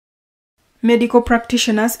Medical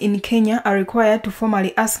practitioners in Kenya are required to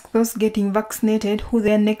formally ask those getting vaccinated who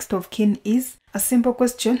their next of kin is, a simple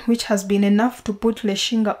question which has been enough to put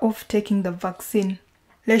Leshinga off taking the vaccine.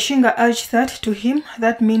 Leshinga urged that to him,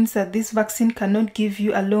 that means that this vaccine cannot give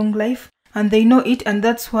you a long life, and they know it, and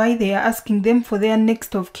that's why they are asking them for their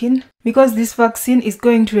next of kin, because this vaccine is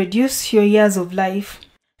going to reduce your years of life.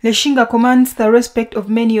 Leshinga commands the respect of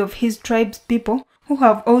many of his tribe's people who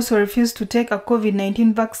have also refused to take a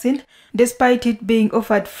COVID-19 vaccine, despite it being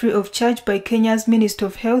offered free of charge by Kenya's Ministry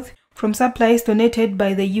of Health from supplies donated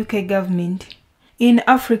by the UK government. In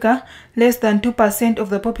Africa, less than 2% of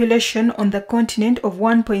the population on the continent of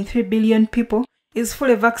 1.3 billion people is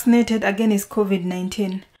fully vaccinated against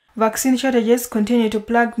COVID-19. Vaccine shortages continue to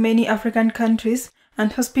plague many African countries,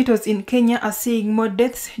 and hospitals in Kenya are seeing more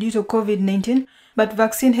deaths due to COVID-19, but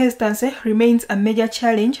vaccine hesitancy remains a major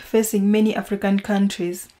challenge facing many African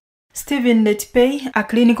countries. Stephen Letipei, a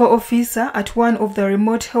clinical officer at one of the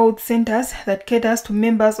remote health centers that caters to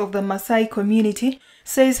members of the Maasai community,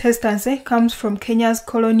 says hesitancy comes from Kenya's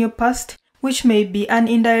colonial past, which may be an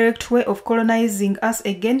indirect way of colonizing us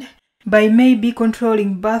again by maybe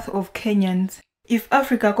controlling birth of Kenyans. If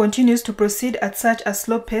Africa continues to proceed at such a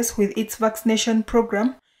slow pace with its vaccination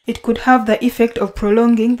program, it could have the effect of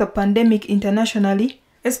prolonging the pandemic internationally,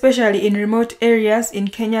 especially in remote areas in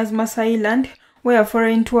Kenya's Maasai land, where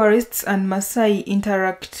foreign tourists and Maasai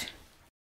interact.